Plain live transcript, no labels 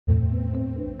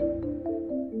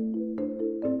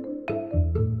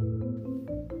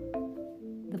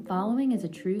following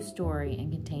is a true story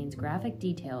and contains graphic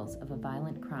details of a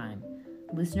violent crime.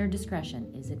 Listener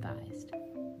discretion is advised.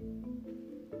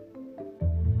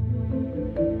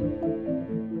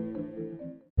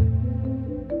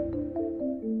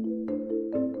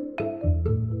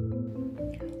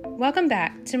 Welcome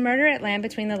back to Murder at Land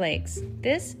Between the Lakes.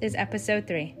 This is episode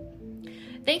 3.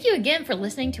 Thank you again for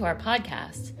listening to our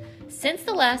podcast. Since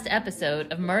the last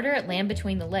episode of Murder at Land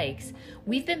Between the Lakes,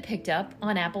 we've been picked up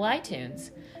on Apple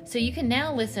iTunes, so you can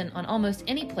now listen on almost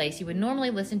any place you would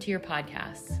normally listen to your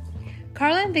podcasts.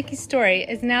 Carla and Vicky's story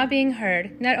is now being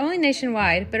heard not only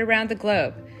nationwide, but around the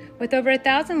globe. With over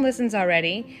 1,000 listens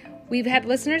already, we've had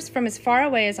listeners from as far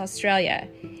away as Australia,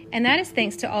 and that is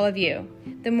thanks to all of you.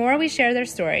 The more we share their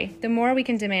story, the more we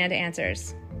can demand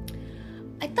answers.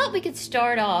 I thought we could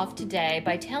start off today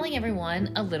by telling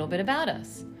everyone a little bit about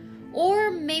us.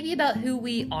 Or maybe about who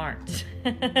we aren't.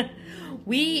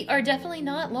 We are definitely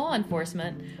not law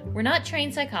enforcement. We're not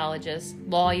trained psychologists,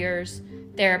 lawyers,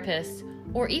 therapists,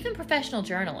 or even professional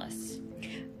journalists.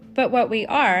 But what we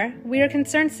are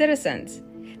concerned citizens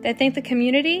that think the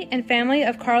community and family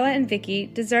of Carla and Vicky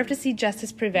deserve to see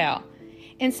justice prevail.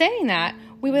 In saying that,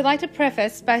 we would like to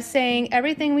preface by saying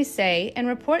everything we say and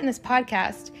report in this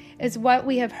podcast is what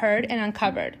we have heard and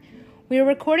uncovered. We are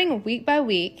recording week by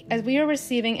week as we are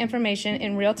receiving information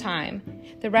in real time,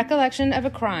 the recollection of a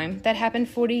crime that happened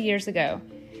 40 years ago.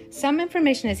 Some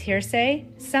information is hearsay,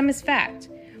 some is fact.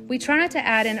 We try not to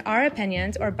add in our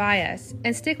opinions or bias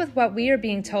and stick with what we are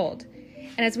being told.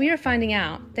 And as we are finding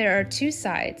out, there are 2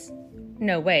 sides.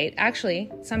 No, wait,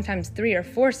 actually, sometimes 3 or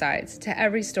 4 sides to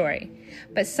every story.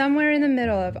 But somewhere in the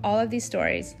middle of all of these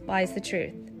stories lies the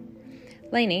truth.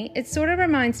 Lainey, it sort of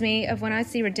reminds me of when I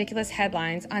see ridiculous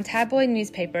headlines on tabloid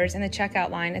newspapers in the checkout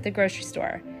line at the grocery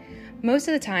store. Most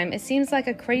of the time, it seems like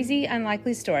a crazy,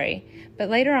 unlikely story, but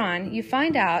later on, you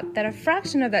find out that a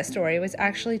fraction of that story was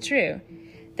actually true,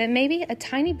 that maybe a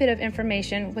tiny bit of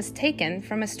information was taken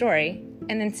from a story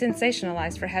and then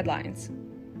sensationalized for headlines.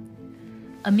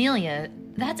 Amelia,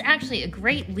 that's actually a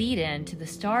great lead-in to the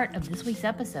start of this week's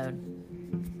episode.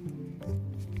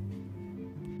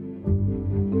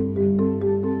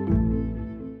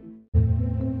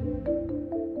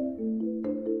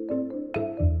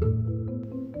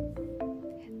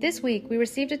 This week, we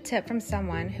received a tip from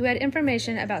someone who had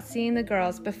information about seeing the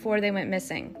girls before they went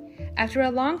missing. After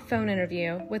a long phone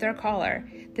interview with our caller,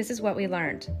 this is what we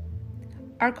learned.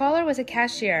 Our caller was a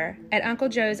cashier at Uncle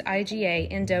Joe's IGA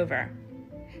in Dover.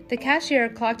 The cashier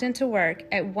clocked into work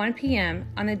at 1 p.m.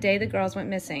 on the day the girls went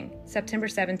missing, September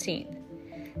 17th.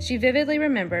 She vividly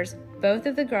remembers both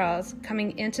of the girls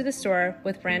coming into the store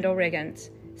with Randall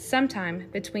Riggins, sometime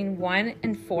between 1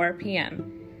 and 4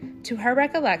 p.m. To her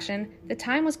recollection, the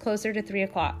time was closer to 3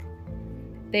 o'clock.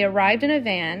 They arrived in a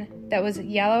van that was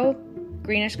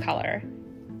yellow-greenish color,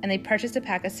 and they purchased a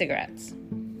pack of cigarettes.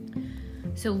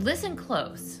 So listen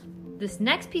close. This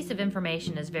next piece of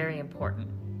information is very important.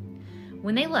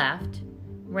 When they left,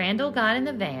 Randall got in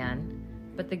the van,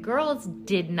 but the girls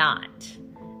did not.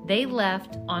 They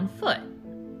left on foot,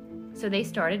 so they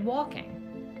started walking.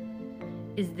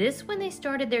 Is this when they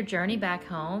started their journey back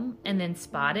home and then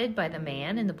spotted by the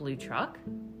man in the blue truck?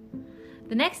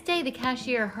 The next day, the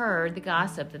cashier heard the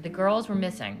gossip that the girls were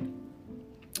missing.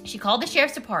 She called the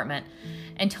sheriff's department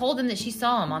and told them that she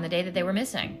saw them on the day that they were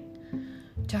missing.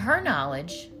 To her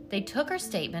knowledge, they took her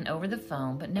statement over the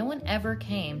phone, but no one ever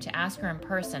came to ask her in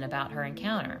person about her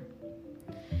encounter.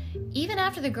 Even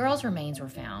after the girls' remains were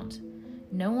found,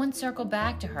 no one circled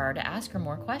back to her to ask her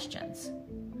more questions.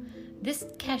 This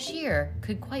cashier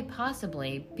could quite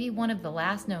possibly be one of the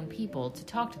last known people to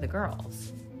talk to the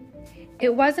girls.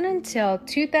 It wasn't until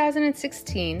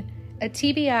 2016 a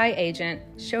TBI agent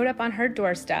showed up on her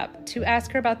doorstep to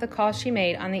ask her about the call she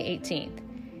made on the 18th.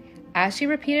 As she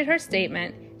repeated her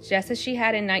statement, just as she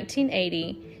had in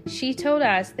 1980, she told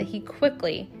us that he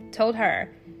quickly told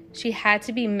her she had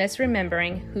to be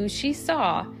misremembering who she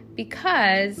saw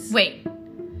because...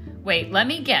 Wait, let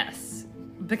me guess.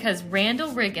 Because Randall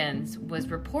Riggins was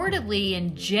reportedly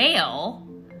in jail.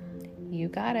 You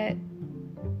got it.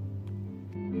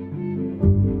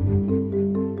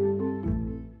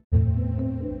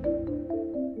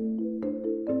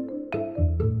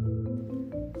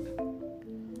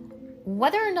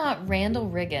 Whether or not Randall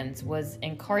Riggins was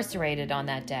incarcerated on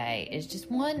that day is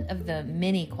just one of the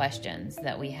many questions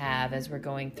that we have as we're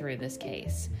going through this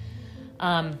case.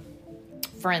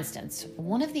 For instance,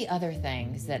 one of the other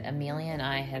things that Amelia and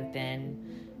I have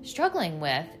been struggling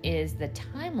with is the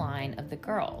timeline of the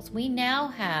girls. We now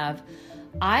have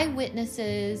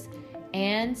eyewitnesses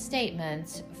and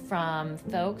statements from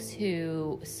folks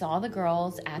who saw the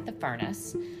girls at the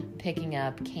furnace picking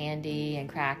up candy and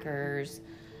crackers.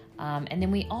 And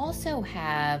then we also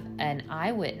have an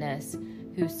eyewitness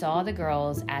who saw the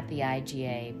girls at the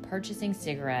IGA purchasing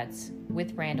cigarettes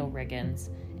with Randall Riggins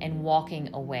and walking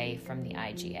away from the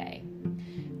IGA.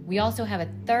 We also have a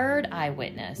third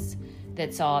eyewitness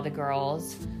that saw the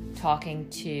girls talking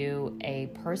to a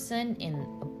person in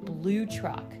a blue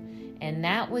truck, and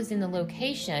that was in the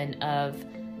location of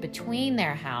between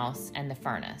their house and the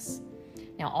furnace.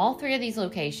 Now, all three of these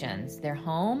locations, their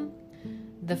home,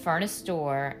 the furnace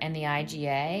store, and the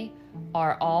IGA,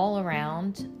 are all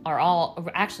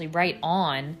actually right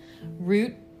on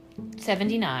Route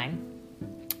 79,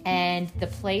 and the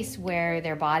place where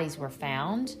their bodies were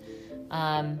found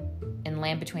in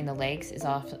Land Between the Lakes is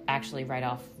actually right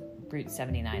off Route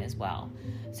 79 as well.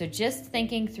 So just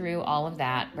thinking through all of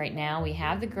that, right now we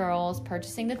have the girls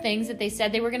purchasing the things that they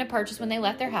said they were going to purchase when they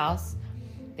left their house.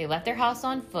 They left their house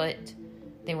on foot.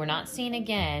 They were not seen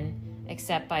again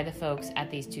except by the folks at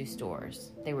these two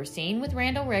stores. They were seen with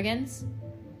Randall Riggins,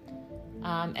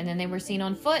 and then they were seen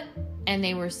on foot, and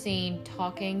they were seen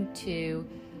talking to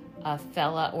a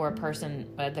fella or a person.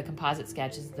 The composite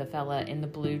sketch is the fella in the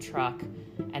blue truck,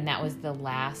 and that was the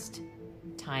last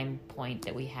time point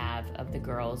that we have of the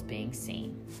girls being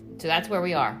seen. So that's where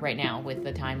we are right now with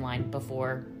the timeline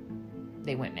before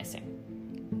they went missing.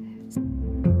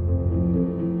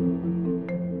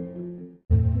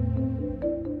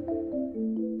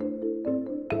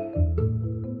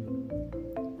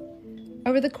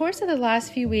 Over the course of the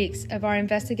last few weeks of our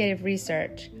investigative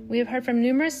research, we have heard from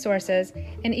numerous sources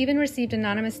and even received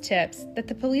anonymous tips that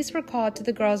the police were called to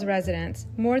the girls' residence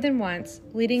more than once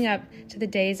leading up to the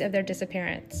days of their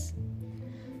disappearance.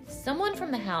 Someone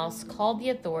from the house called the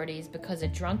authorities because a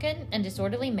drunken and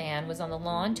disorderly man was on the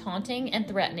lawn taunting and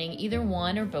threatening either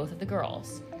one or both of the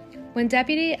girls. When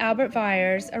Deputy Albert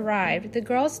Vyers arrived, the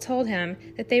girls told him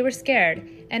that they were scared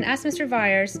and asked Mr.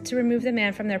 Vyers to remove the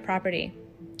man from their property.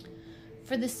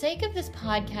 For the sake of this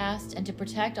podcast and to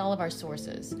protect all of our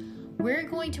sources, we're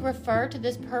going to refer to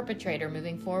this perpetrator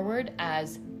moving forward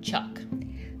as Chuck.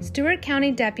 Stewart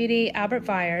County Deputy Albert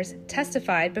Vyers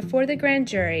testified before the grand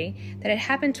jury that it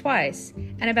happened twice,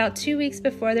 and about 2 weeks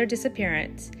before their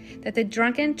disappearance, that the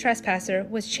drunken trespasser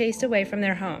was chased away from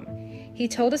their home. He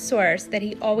told a source that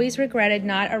he always regretted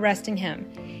not arresting him.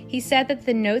 He said that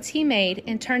the notes he made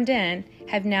and turned in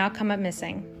have now come up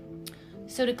missing.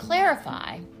 So to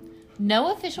clarify,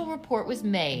 no official report was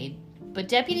made, but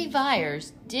Deputy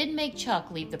Vyers did make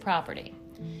Chuck leave the property.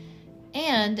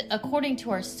 And according to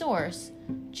our source,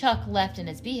 Chuck left in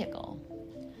his vehicle.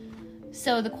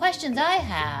 So the questions I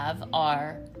have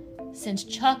are, since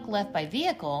Chuck left by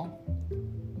vehicle,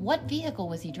 what vehicle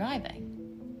was he driving?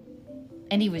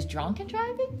 And he was drunk and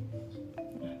driving?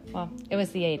 Well, it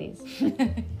was the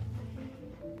 80s.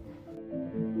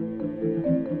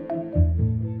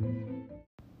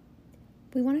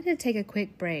 We wanted to take a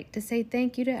quick break to say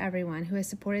thank you to everyone who has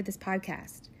supported this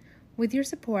podcast. With your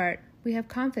support, we have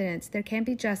confidence there can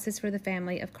be justice for the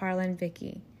family of Carla and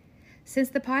Vicky. Since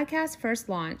the podcast first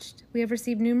launched, we have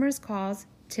received numerous calls,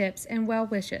 tips, and well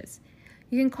wishes.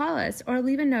 You can call us or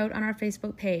leave a note on our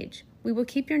Facebook page. We will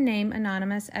keep your name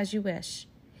anonymous as you wish.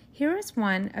 Here is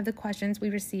one of the questions we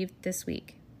received this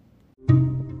week.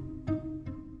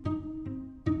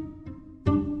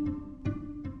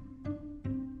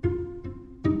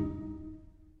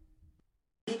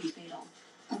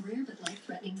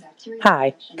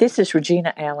 Hi, this is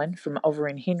Regina Allen from over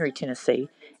in Henry, Tennessee,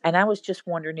 and I was just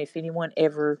wondering if anyone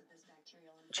ever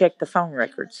checked the phone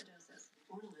records.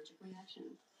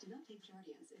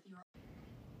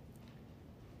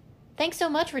 Thanks so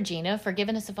much, Regina, for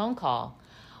giving us a phone call.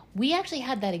 We actually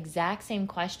had that exact same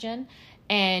question,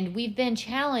 and we've been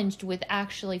challenged with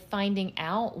actually finding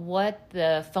out what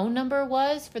the phone number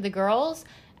was for the girls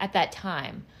at that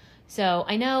time. So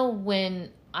I know when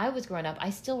I was growing up, I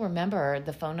still remember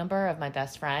the phone number of my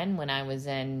best friend when I was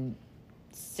in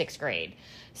 6th grade.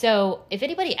 So if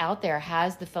anybody out there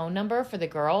has the phone number for the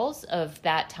girls of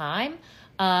that time,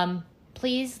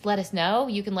 please let us know.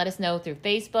 You can let us know through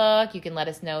Facebook. You can let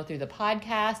us know through the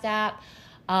podcast app.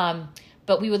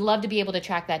 But we would love to be able to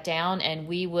track that down, and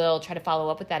we will try to follow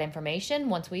up with that information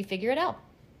once we figure it out.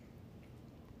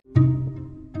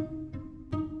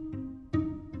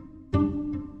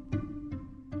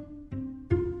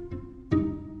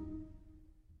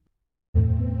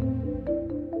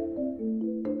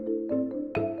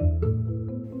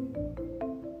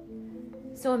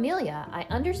 So Amelia, I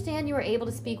understand you were able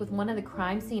to speak with one of the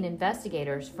crime scene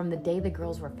investigators from the day the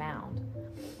girls were found.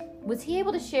 Was he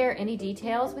able to share any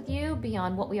details with you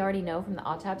beyond what we already know from the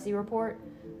autopsy report?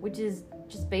 which is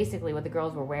just basically what the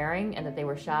girls were wearing and that they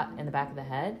were shot in the back of the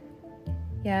head?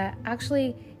 Yeah,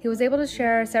 actually, he was able to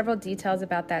share several details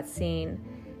about that scene.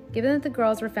 Given that the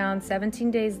girls were found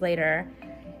 17 days later,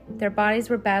 their bodies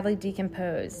were badly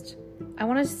decomposed. I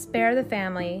want to spare the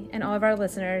family and all of our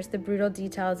listeners the brutal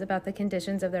details about the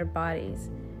conditions of their bodies.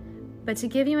 But to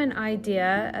give you an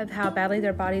idea of how badly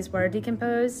their bodies were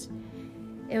decomposed,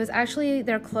 it was actually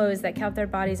their clothes that kept their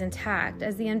bodies intact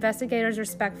as the investigators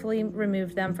respectfully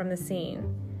removed them from the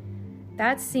scene.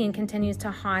 That scene continues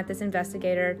to haunt this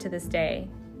investigator to this day.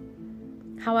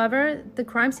 However, the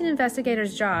crime scene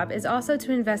investigator's job is also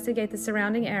to investigate the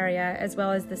surrounding area as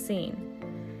well as the scene.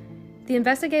 The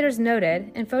investigators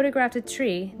noted and photographed a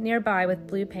tree nearby with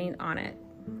blue paint on it.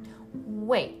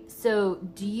 Wait, so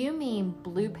do you mean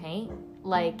blue paint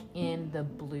like in the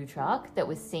blue truck that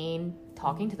was seen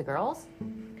talking to the girls?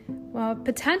 Well,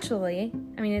 potentially.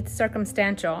 I mean, it's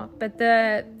circumstantial, but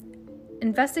the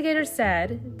investigators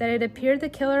said that it appeared the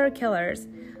killer or killers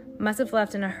must have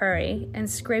left in a hurry and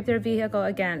scraped their vehicle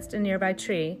against a nearby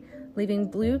tree, leaving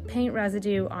blue paint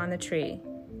residue on the tree.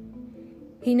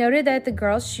 He noted that the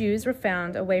girls' shoes were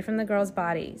found away from the girls'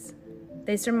 bodies.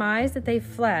 They surmised that they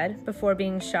fled before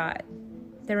being shot.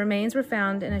 Their remains were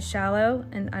found in a shallow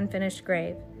and unfinished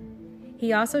grave.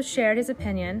 He also shared his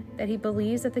opinion that he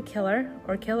believes that the killer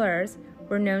or killers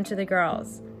were known to the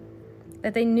girls,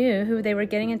 that they knew who they were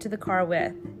getting into the car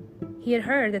with. He had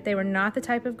heard that they were not the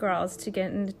type of girls to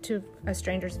get into a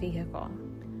stranger's vehicle.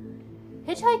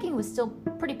 Hitchhiking was still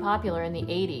pretty popular in the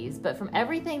 80s, but from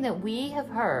everything that we have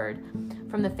heard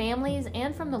from the families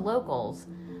and from the locals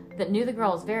that knew the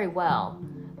girls very well,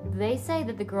 they say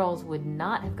that the girls would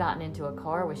not have gotten into a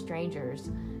car with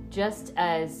strangers, just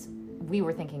as we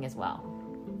were thinking as well.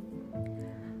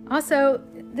 Also,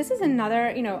 this is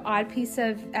another, odd piece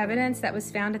of evidence that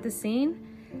was found at the scene.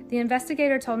 The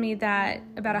investigator told me that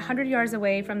about 100 yards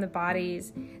away from the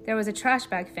bodies, there was a trash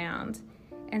bag found.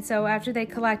 And so after they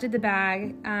collected the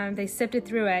bag, they sifted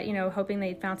through it, hoping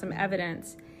they'd found some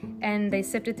evidence. And they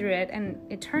sifted through it, and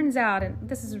it turns out, and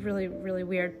this is really, really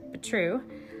weird but true,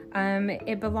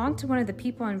 it belonged to one of the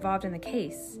people involved in the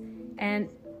case. And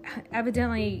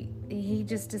evidently, he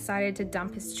just decided to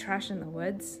dump his trash in the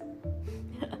woods.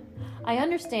 I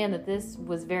understand that this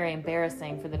was very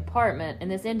embarrassing for the department and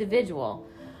this individual,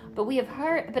 but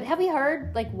have we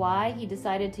heard why he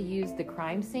decided to use the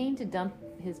crime scene to dump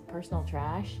his personal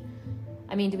trash?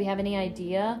 I mean, do we have any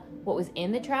idea what was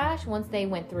in the trash once they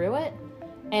went through it?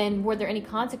 And were there any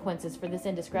consequences for this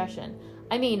indiscretion?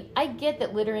 I mean, I get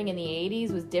that littering in the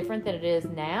 80s was different than it is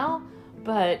now,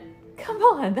 but come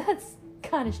on, that's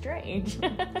kind of strange.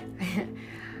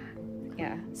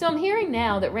 Yeah. So I'm hearing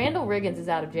now that Randall Riggins is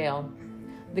out of jail.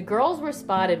 The girls were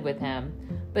spotted with him,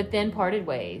 but then parted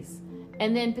ways,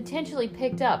 and then potentially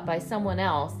picked up by someone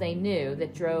else they knew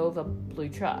that drove a blue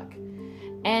truck.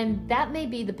 And that may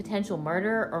be the potential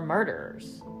murderer or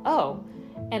murderers. Oh,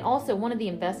 and also one of the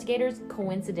investigators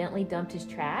coincidentally dumped his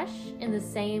trash in the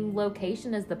same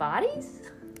location as the bodies?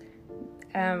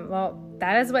 Well,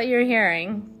 that is what you're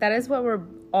hearing. That is what we're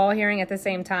all hearing at the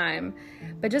same time.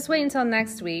 But just wait until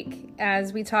next week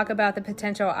as we talk about the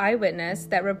potential eyewitness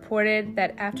that reported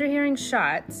that after hearing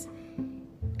shots,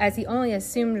 as he only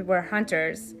assumed were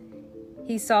hunters,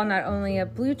 he saw not only a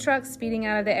blue truck speeding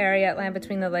out of the area at Land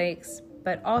Between the Lakes,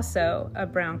 but also a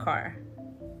brown car.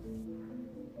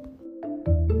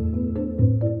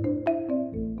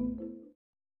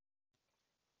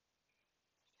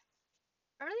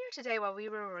 Today, while we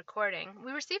were recording,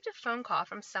 we received a phone call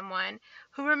from someone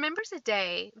who remembers a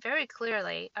day very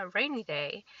clearly, a rainy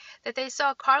day, that they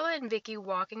saw Carla and Vicky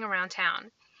walking around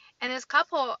town. And this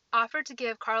couple offered to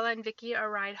give Carla and Vicky a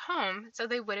ride home so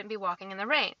they wouldn't be walking in the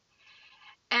rain.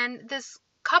 And this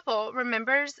couple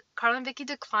remembers Carla and Vicky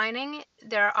declining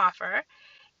their offer,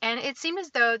 and it seemed as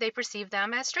though they perceived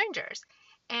them as strangers.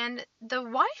 And the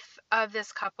wife of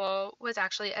this couple was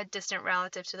actually a distant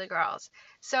relative to the girls.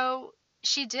 So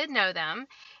she did know them,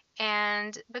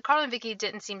 but Carla and Vicky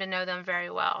didn't seem to know them very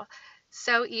well.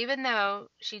 So even though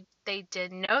they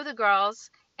did know the girls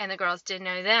and the girls did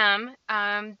know them,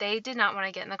 they did not want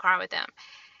to get in the car with them.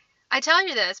 I tell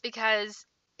you this because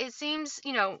it seems,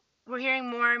 we're hearing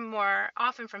more and more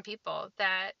often from people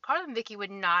that Carla and Vicky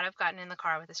would not have gotten in the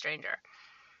car with a stranger.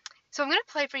 So I'm going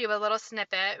to play for you a little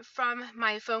snippet from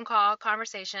my phone call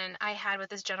conversation I had with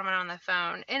this gentleman on the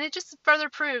phone, and it just further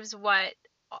proves what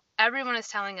everyone is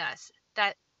telling us,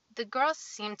 that the girls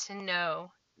seem to know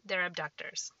their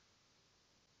abductors.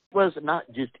 It was not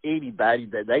just anybody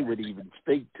that they would even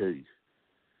speak to.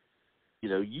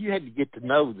 You had to get to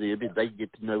know them and they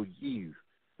get to know you.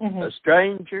 Mm-hmm. A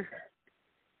stranger,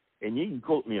 and you can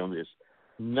quote me on this,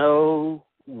 no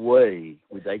way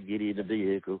would they get in a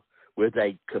vehicle with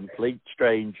a complete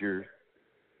stranger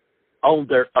on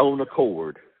their own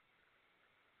accord.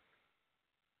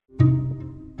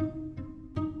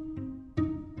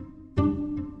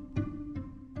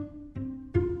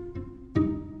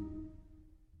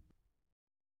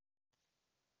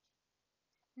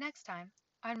 Next time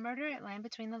on Murder at Land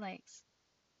Between the Lakes.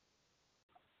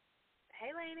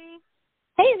 Hey, lady.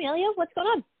 Hey, Amelia, what's going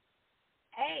on?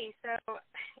 Hey, so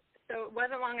it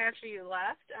wasn't long after you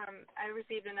left. I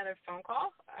received another phone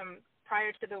call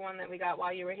prior to the one that we got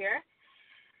while you were here.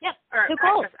 Yep. Or Who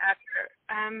called?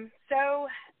 after. So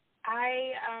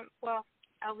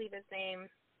I'll leave his name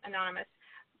anonymous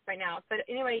right now. But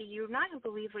anyway, you're not going to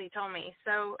believe what he told me.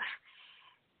 So,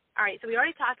 all right, so we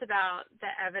already talked about the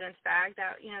evidence bag,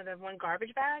 that, the one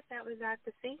garbage bag that was at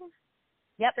the scene.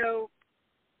 Yep. So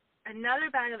another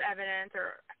bag of evidence,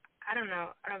 or I don't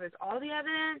know if it's all the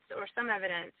evidence or some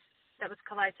evidence that was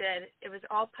collected, it was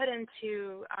all put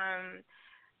into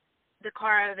the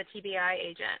car of a TBI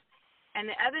agent. And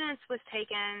the evidence was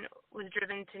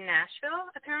driven to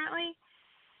Nashville, apparently.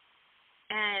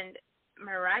 And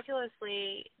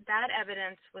miraculously, that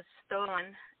evidence was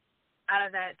stolen out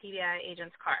of that TBI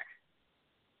agent's car.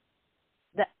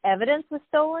 The evidence was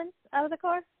stolen out of the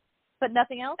car, but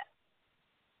nothing else?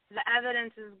 The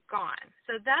evidence is gone.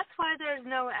 So that's why there's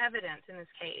no evidence in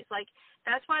this case.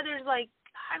 That's why there's,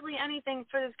 hardly anything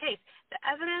for this case. The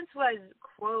evidence was,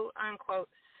 quote, unquote,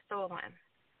 stolen.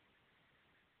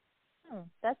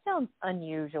 That sounds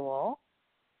unusual.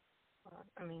 Well,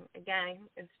 I mean, again,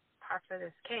 it's par for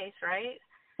this case, right?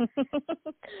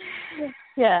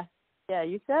 Yeah,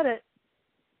 you said it.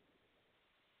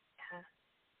 Yeah.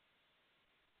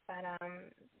 But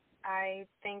I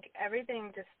think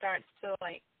everything just starts to,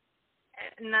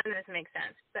 none of this makes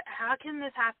sense. But how can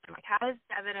this happen? How does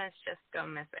evidence just go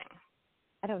missing?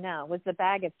 I don't know. Was the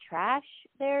bag of trash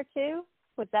there, too?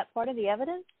 Was that part of the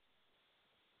evidence?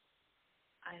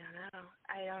 I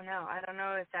don't know. I don't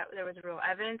know if there was real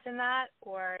evidence in that,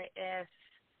 or if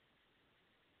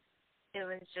it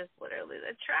was just literally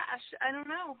the trash. I don't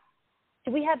know.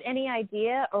 Do we have any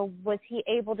idea, or was he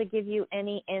able to give you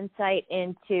any insight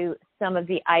into some of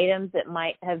the items that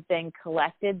might have been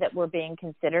collected that were being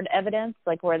considered evidence?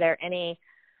 Were there any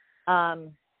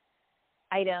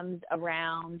items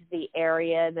around the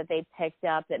area that they picked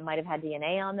up that might have had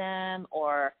DNA on them,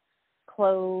 or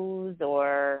clothes,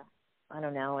 or, I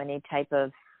don't know, any type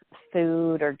of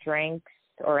food or drinks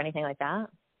or anything like that?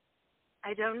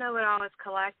 I don't know what all was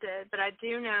collected, but I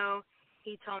do know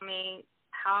he told me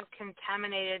how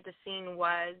contaminated the scene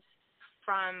was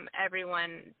from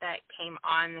everyone that came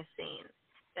on the scene,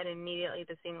 that immediately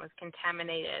the scene was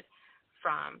contaminated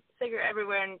from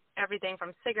everything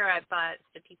from cigarette butts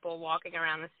to people walking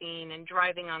around the scene and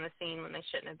driving on the scene when they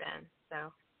shouldn't have been.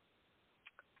 So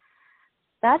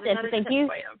that's interesting.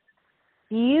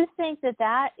 Do you think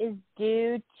that is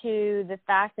due to the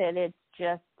fact that it's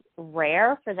just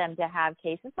rare for them to have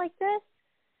cases like this?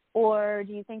 Or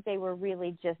do you think they were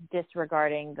really just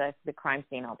disregarding the crime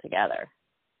scene altogether?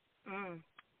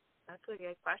 That's a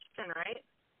good question, right?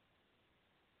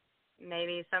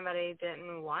 Maybe somebody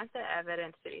didn't want the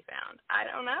evidence to be found. I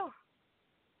don't know.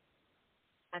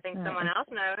 I think someone else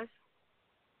knows.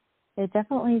 It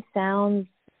definitely sounds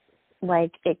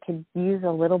like it could use a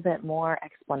little bit more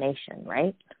explanation,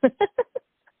 right? I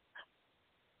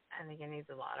think it needs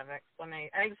a lot of explanation.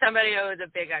 I think somebody owes a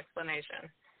big explanation.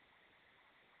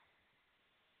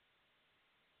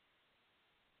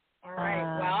 All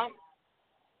right. Well,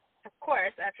 of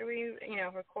course, after we,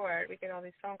 record, we get all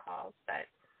these phone calls, but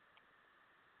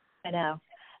I know.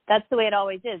 That's the way it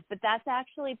always is. But that's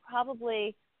actually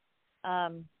probably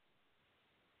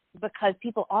because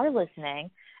people are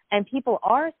listening and people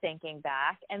are thinking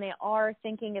back and they are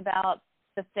thinking about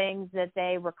the things that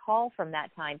they recall from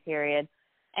that time period,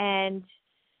 and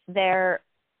they're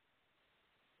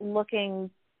looking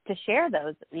to share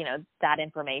those, that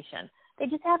information. They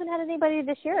just haven't had anybody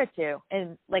to share it to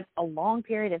in a long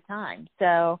period of time.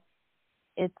 So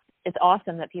it's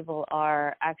awesome that people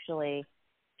are actually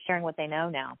sharing what they know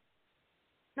now.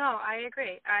 No, I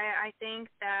agree. I think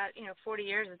that, 40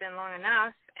 years has been long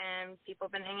enough, and people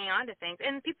have been hanging on to things.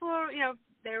 And people are,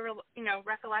 they're,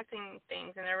 recollecting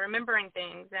things, and they're remembering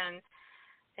things, and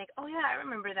think, oh, yeah, I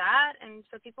remember that. And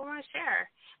so people want to share.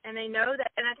 And they know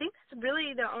that. And I think it's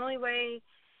really the only way,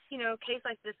 a case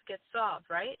like this gets solved,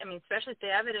 right? I mean, especially if the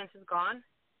evidence is gone.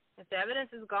 If the evidence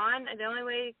is gone, the only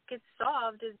way it gets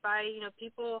solved is by,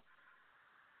 people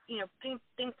putting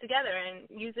things together and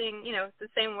using, the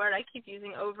same word I keep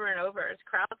using over and over is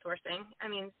crowdsourcing. I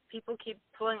mean, people keep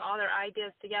pulling all their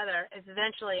ideas together.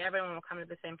 Eventually, everyone will come to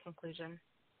the same conclusion.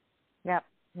 Yep.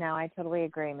 No, I totally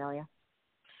agree, Amelia.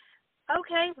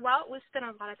 Okay. Well, we spent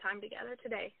a lot of time together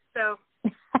today, so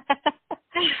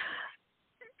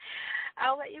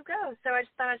I'll let you go. So I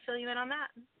just thought I'd fill you in on that.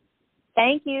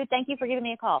 Thank you. Thank you for giving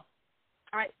me a call.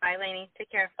 All right. Bye, Lainey. Take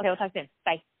care. Okay, we'll talk soon.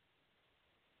 Bye.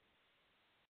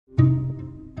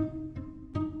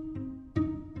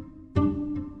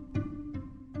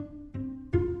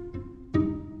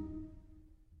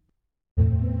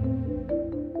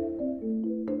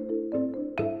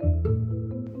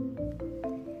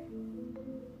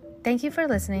 Thank you for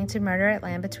listening to Murder at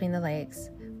Land Between the Lakes.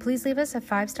 Please leave us a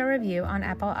 5-star review on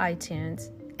Apple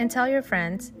iTunes and tell your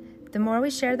friends. The more we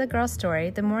share the girl's story,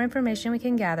 the more information we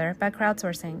can gather by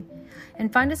crowdsourcing.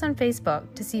 And find us on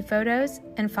Facebook to see photos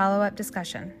and follow-up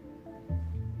discussion.